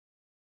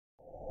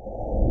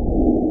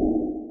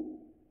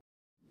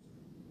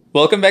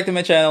Welcome back to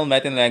my channel,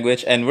 Math and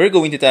Language, and we're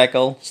going to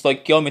tackle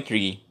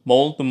stoichiometry,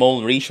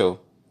 mole-to-mole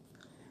ratio.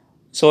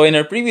 So in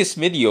our previous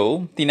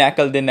video,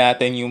 tinakal din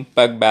natin yung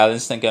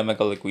pag-balance ng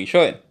chemical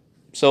equation.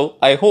 So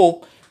I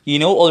hope you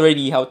know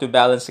already how to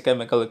balance the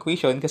chemical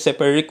equation kasi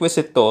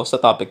prerequisite to sa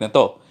topic na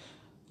to.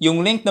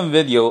 Yung link ng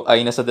video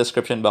ay nasa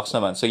description box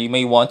naman, so you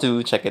may want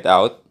to check it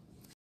out.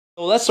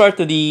 So let's start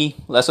with the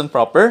lesson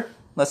proper.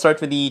 Let's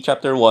start with the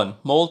chapter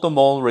 1,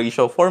 mole-to-mole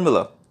ratio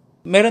formula.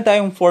 Meron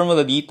tayong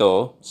formula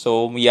dito.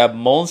 So, we have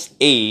moles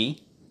A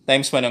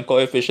times mo ng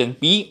coefficient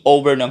B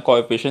over ng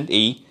coefficient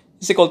A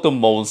is equal to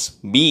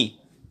moles B.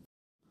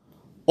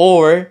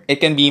 Or, it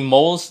can be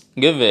moles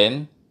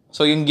given.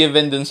 So, yung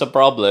given dun sa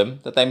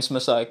problem, times mo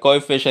sa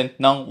coefficient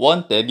ng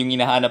wanted, yung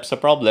hinahanap sa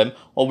problem,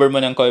 over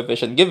mo ng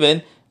coefficient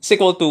given, is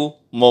equal to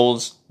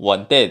moles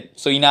wanted.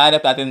 So,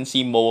 hinahanap natin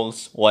si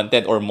moles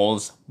wanted or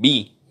moles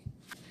B.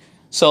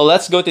 So,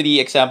 let's go to the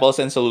examples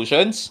and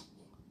solutions.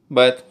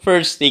 But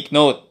first, take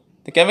note.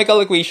 The chemical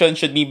equation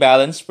should be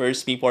balanced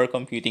first before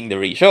computing the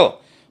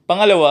ratio.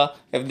 Pangalawa,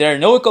 if there are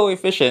no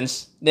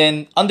coefficients,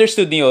 then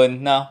understood niyo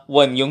na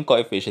 1 yung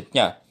coefficient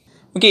niya.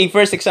 Okay,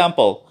 first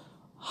example.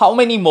 How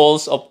many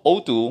moles of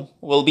O2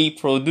 will be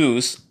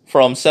produced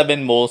from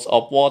 7 moles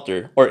of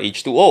water or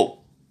H2O?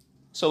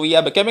 So we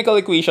have a chemical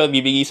equation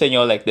bibigay sa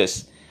inyo like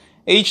this.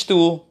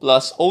 H2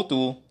 plus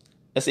O2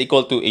 is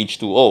equal to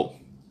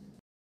H2O.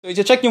 So,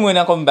 i-check nyo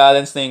muna kung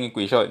balance na yung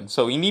equation.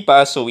 So, hindi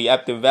pa. So, we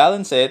have to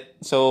balance it.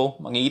 So,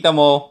 makikita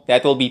mo,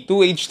 that will be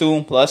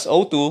 2H2 plus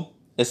O2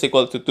 is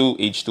equal to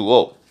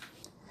 2H2O.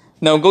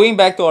 Now, going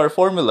back to our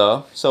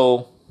formula.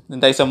 So,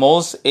 dun tayo sa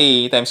moles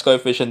A times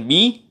coefficient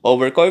B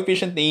over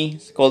coefficient A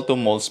is equal to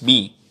moles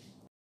B.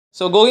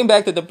 So, going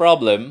back to the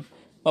problem,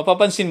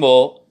 mapapansin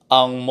mo,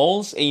 ang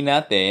moles A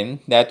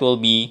natin, that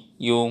will be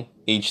yung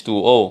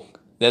H2O.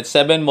 That's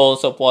 7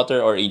 moles of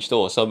water or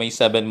H2O. So, may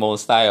 7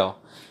 moles tayo.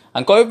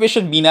 Ang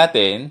coefficient B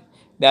natin,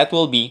 that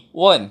will be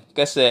 1.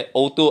 Kasi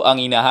O2 ang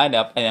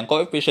hinahanap, and ang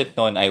coefficient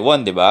nun ay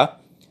 1, di ba?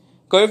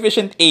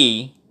 Coefficient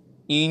A,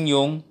 yun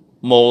yung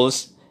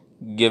moles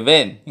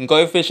given. Yung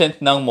coefficient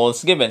ng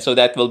moles given, so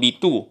that will be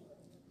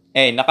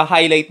 2.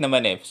 Naka-highlight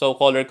naman eh. So,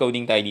 color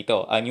coding tayo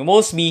dito. Yung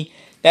moles B,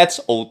 that's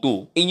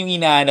O2. Yun yung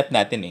hinahanap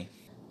natin eh.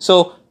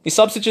 So,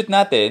 i-substitute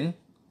natin,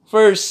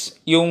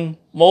 first, yung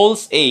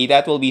moles A,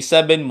 that will be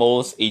 7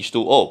 moles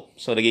H2O.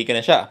 So, lagay ka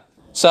na siya.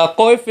 Sa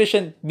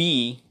coefficient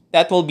B,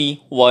 that will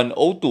be 1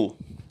 O2.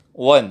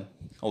 1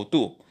 O2.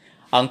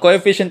 Ang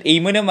coefficient A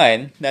mo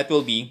naman, that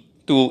will be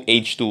 2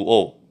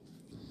 H2O.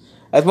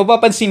 At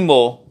mapapansin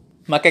mo,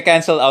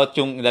 maka-cancel out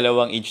yung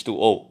dalawang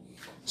H2O.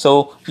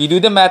 So, you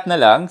do the math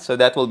na lang. So,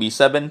 that will be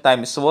 7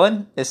 times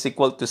 1 is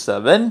equal to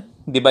 7.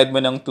 Divide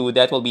mo ng 2,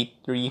 that will be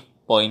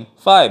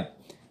 3.5.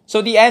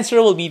 So, the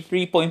answer will be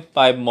 3.5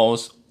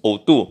 moles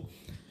O2.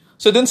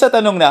 So, dun sa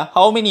tanong na,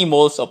 how many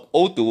moles of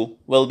O2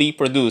 will be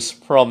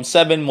produced from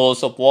 7 moles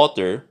of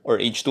water or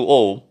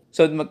H2O?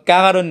 So,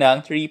 magkakaroon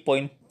ng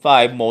 3.5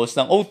 moles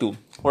ng O2.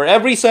 For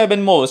every 7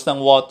 moles ng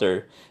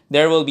water,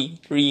 there will be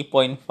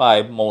 3.5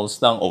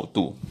 moles ng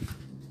O2.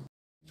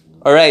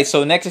 Alright,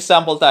 so next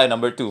example tayo,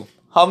 number 2.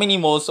 How many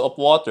moles of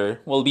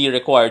water will be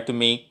required to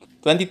make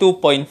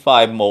 22.5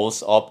 moles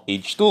of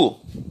H2?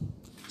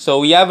 So,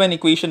 we have an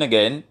equation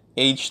again,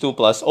 H2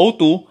 plus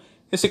O2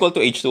 is equal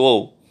to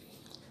H2O.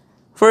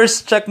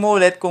 First, check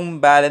mo ulit kung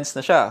balance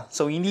na siya.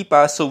 So, hindi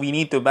pa, so we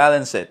need to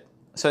balance it.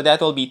 So,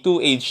 that will be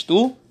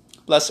 2H2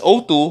 plus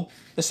O2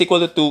 is equal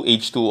to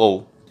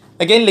 2H2O.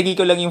 Again, lagi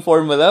ko lang yung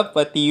formula,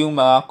 pati yung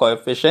mga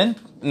coefficient.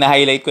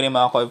 Na-highlight ko na yung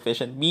mga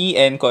coefficient B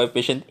and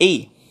coefficient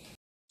A.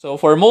 So,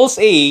 for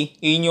moles A,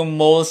 yun yung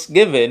moles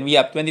given, we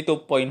have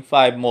 22.5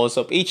 moles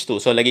of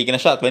H2. So, lagi ko na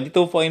siya,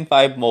 22.5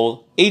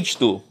 mole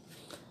H2.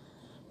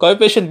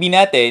 Coefficient B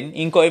natin,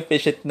 yung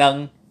coefficient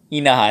ng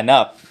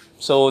hinahanap.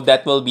 So,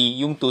 that will be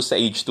yung 2 sa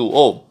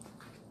H2O.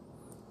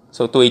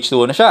 So,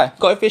 2H2O na siya.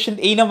 Coefficient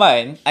A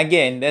naman,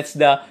 again, that's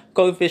the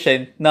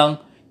coefficient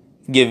ng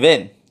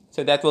given.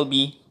 So, that will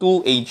be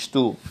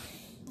 2H2.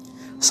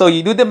 So, you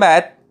do the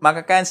math,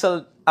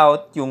 maka-cancel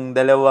out yung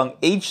dalawang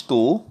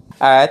H2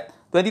 at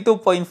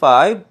 22.5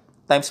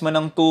 times mo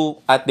ng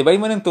 2 at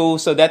divide mo ng 2.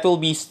 So, that will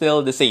be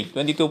still the same,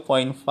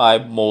 22.5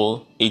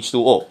 mole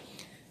H2O.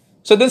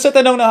 So, dun sa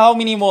tanong na how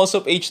many moles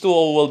of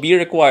H2O will be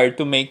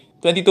required to make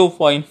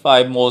 22.5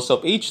 moles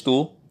of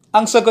H2,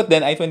 ang sagot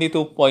din ay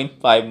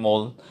 22.5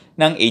 mole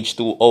ng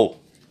H2O.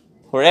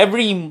 For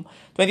every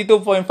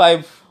 22.5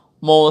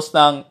 moles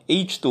ng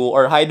H2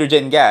 or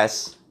hydrogen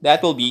gas,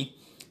 that will be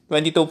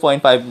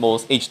 22.5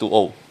 moles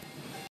H2O.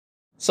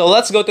 So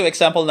let's go to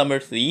example number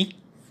 3.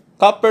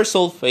 Copper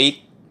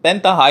sulfate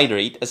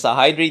pentahydrate is a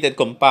hydrated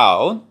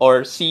compound,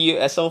 or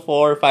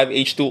CuSO4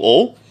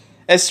 5H2O,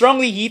 is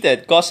strongly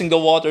heated, causing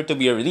the water to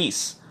be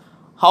released.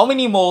 How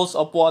many moles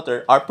of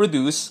water are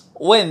produced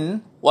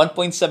when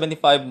 1.75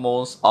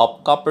 moles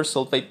of copper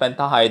sulfate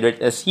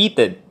pentahydrate is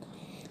heated?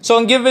 So,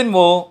 ang given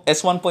mo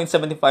is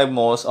 1.75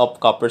 moles of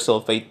copper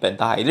sulfate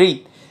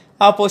pentahydrate.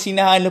 Tapos,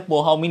 hinahanap mo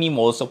how many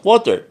moles of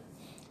water.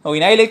 So,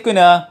 in-highlight ko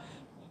na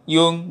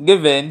yung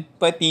given,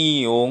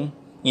 pati yung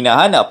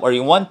hinahanap or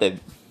yung wanted.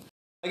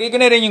 Lagay ko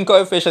na rin yung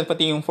coefficient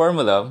pati yung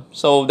formula.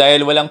 So,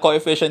 dahil walang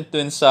coefficient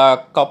dun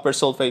sa copper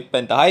sulfate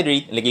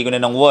pentahydrate, lagay ko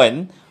na ng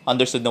 1.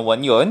 Understood na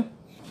 1 yun.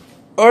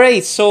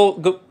 Alright, so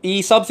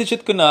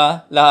i-substitute ko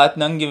na lahat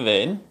ng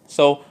given.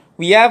 So,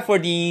 we have for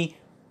the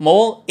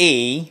mole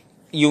A,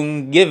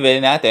 yung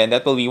given natin,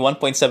 that will be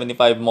 1.75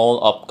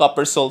 mole of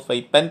copper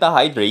sulfate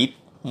pentahydrate.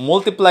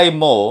 Multiply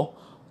mo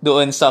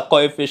doon sa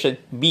coefficient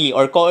B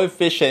or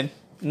coefficient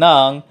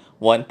ng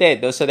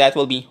wanted. So, that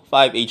will be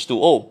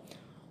 5H2O.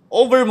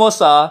 Over mo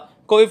sa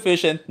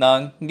coefficient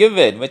ng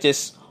given, which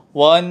is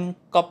 1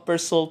 copper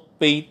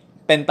sulfate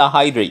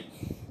pentahydrate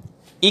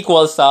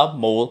equals sa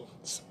moles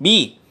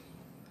B.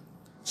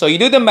 So, you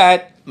do the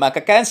math,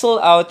 maka-cancel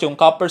out yung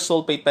copper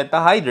sulfate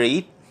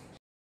pentahydrate,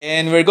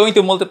 and we're going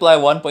to multiply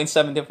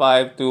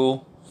 1.75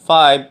 to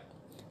 5,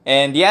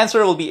 and the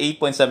answer will be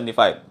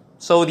 8.75.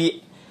 So,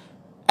 the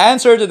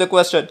answer to the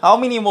question, how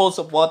many moles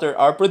of water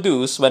are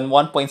produced when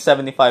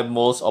 1.75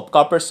 moles of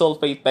copper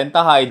sulfate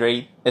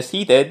pentahydrate is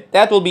heated?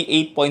 That will be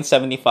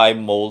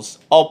 8.75 moles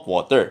of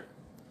water.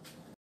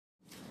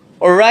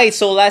 Alright,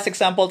 so last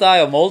example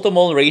tayo,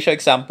 mole-to-mole ratio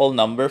example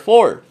number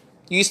 4.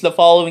 Use the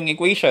following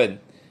equation.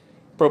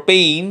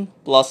 Propane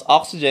plus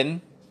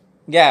oxygen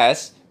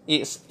gas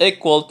is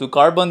equal to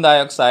carbon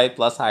dioxide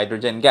plus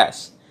hydrogen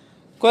gas.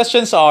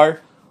 Questions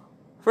are,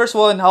 first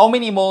one, how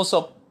many moles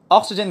of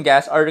oxygen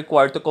gas are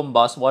required to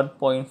combust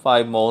 1.5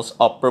 moles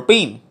of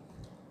propane?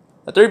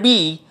 Letter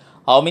B,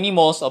 how many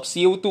moles of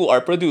CO2 are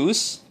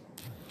produced?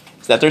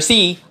 Letter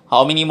C,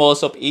 how many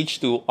moles of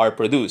H2 are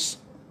produced?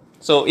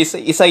 So,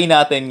 isayin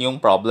natin yung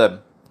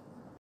problem.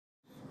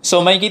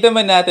 So, makikita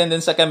man natin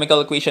dun sa chemical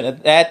equation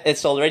that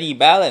it's already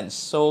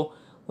balanced. So,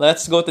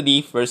 let's go to the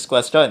first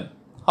question.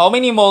 How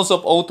many moles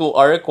of O2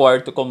 are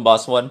required to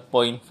combust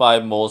 1.5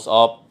 moles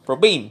of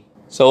propane?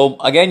 So,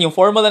 again, yung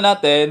formula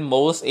natin,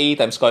 moles A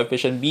times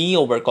coefficient B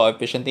over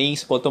coefficient A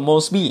is equal to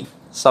moles B.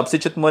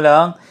 Substitute mo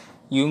lang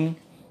yung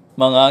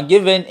mga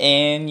given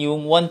and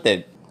yung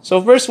wanted. So,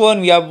 first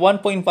one, we have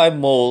 1.5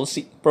 moles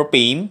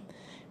propane.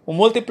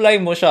 Multiply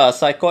mo siya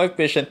sa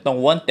coefficient ng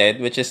wanted,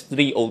 which is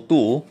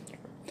 3O2,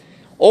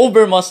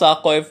 over mo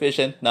sa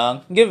coefficient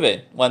ng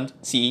given,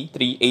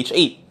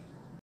 1C3H8.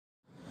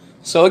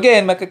 So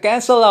again,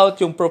 maka-cancel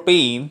out yung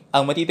propane.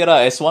 Ang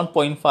matitira is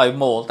 1.5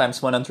 mole times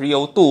 1 ng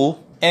 3O2.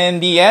 And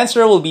the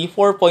answer will be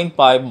 4.5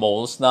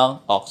 moles ng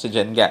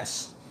oxygen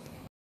gas.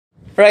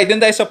 Right,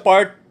 dun tayo sa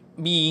part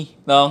B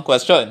ng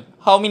question.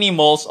 How many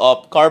moles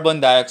of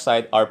carbon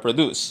dioxide are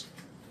produced?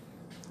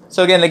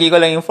 So again, lagi ko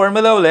lang yung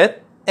formula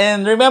ulit.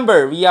 And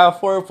remember, we have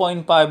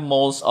 4.5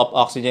 moles of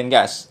oxygen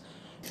gas.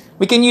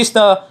 We can use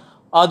the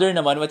other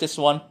naman, which is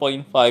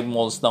 1.5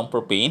 moles ng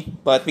propane.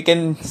 But we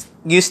can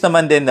use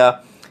naman din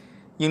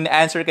yung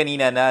answer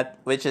kanina na,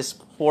 which is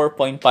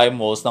 4.5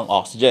 moles ng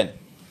oxygen.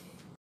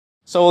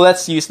 So,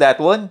 let's use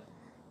that one.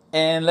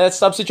 And let's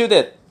substitute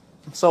it.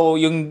 So,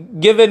 yung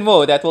given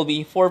mo, that will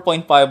be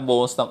 4.5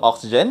 moles ng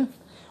oxygen.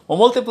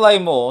 Multiply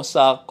mo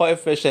sa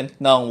coefficient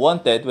ng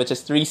wanted, which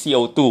is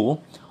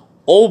 3CO2,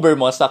 over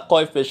mo sa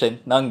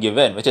coefficient ng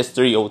given, which is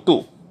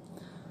 3O2.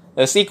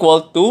 Is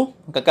equal to,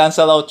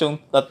 kakancel out yung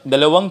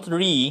dalawang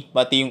 3,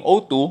 pati yung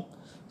O2.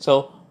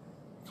 So,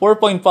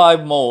 4.5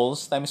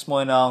 moles times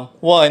mo ng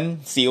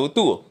 1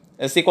 CO2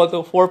 is equal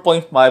to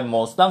 4.5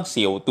 moles ng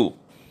CO2.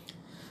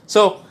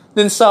 So,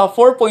 dun sa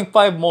 4.5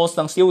 moles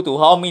ng CO2,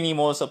 how many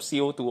moles of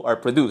CO2 are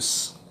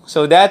produced?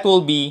 So, that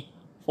will be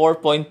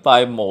 4.5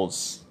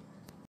 moles.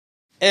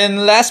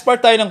 And last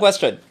part tayo ng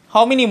question.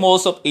 How many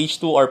moles of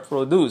H2 are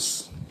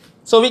produced?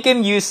 So, we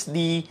can use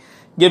the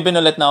given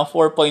ulit na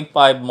 4.5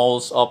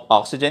 moles of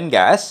oxygen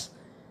gas.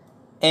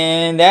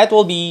 And that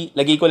will be,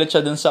 lagay ko ulit siya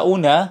dun sa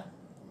una.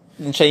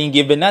 Yun siya yung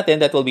given natin,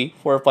 that will be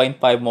 4.5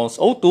 moles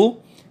O2.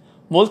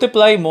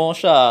 Multiply mo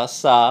siya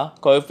sa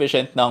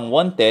coefficient ng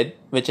wanted,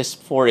 which is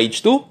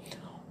 4H2,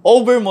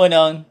 over mo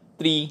ng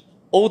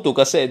 3O2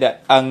 kasi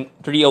ang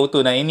 3O2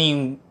 na yun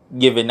yung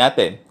given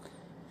natin.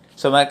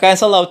 So,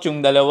 ma-cancel out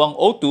yung dalawang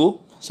O2.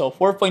 So,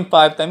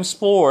 4.5 times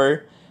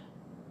 4,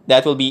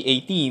 that will be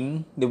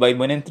 18. Divide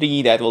mo ng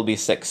 3, that will be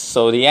 6.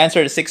 So, the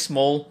answer is 6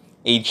 mole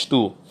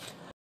H2.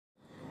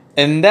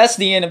 And that's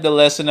the end of the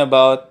lesson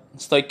about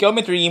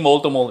stoichiometry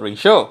mole-to-mole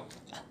ratio.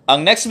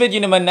 Ang next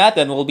video naman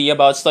natin will be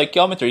about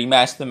stoichiometry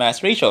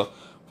mass-to-mass ratio.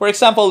 For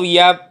example, we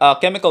have a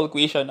chemical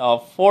equation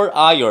of 4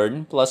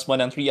 iron plus 1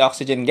 and 3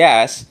 oxygen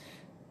gas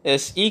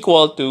is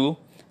equal to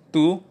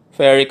 2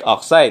 ferric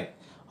oxide.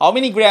 How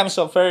many grams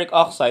of ferric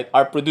oxide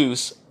are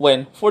produced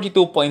when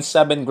 42.7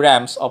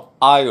 grams of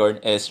iron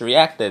is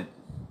reacted?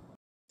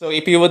 So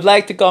if you would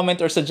like to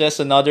comment or suggest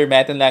another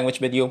math and language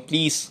video,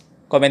 please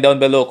comment down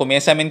below. Kung may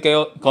assignment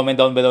kayo, comment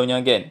down below nyo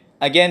again.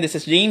 Again, this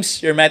is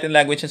James, your math and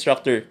language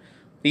instructor.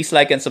 Please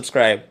like and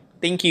subscribe.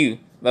 Thank you.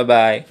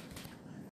 Bye-bye.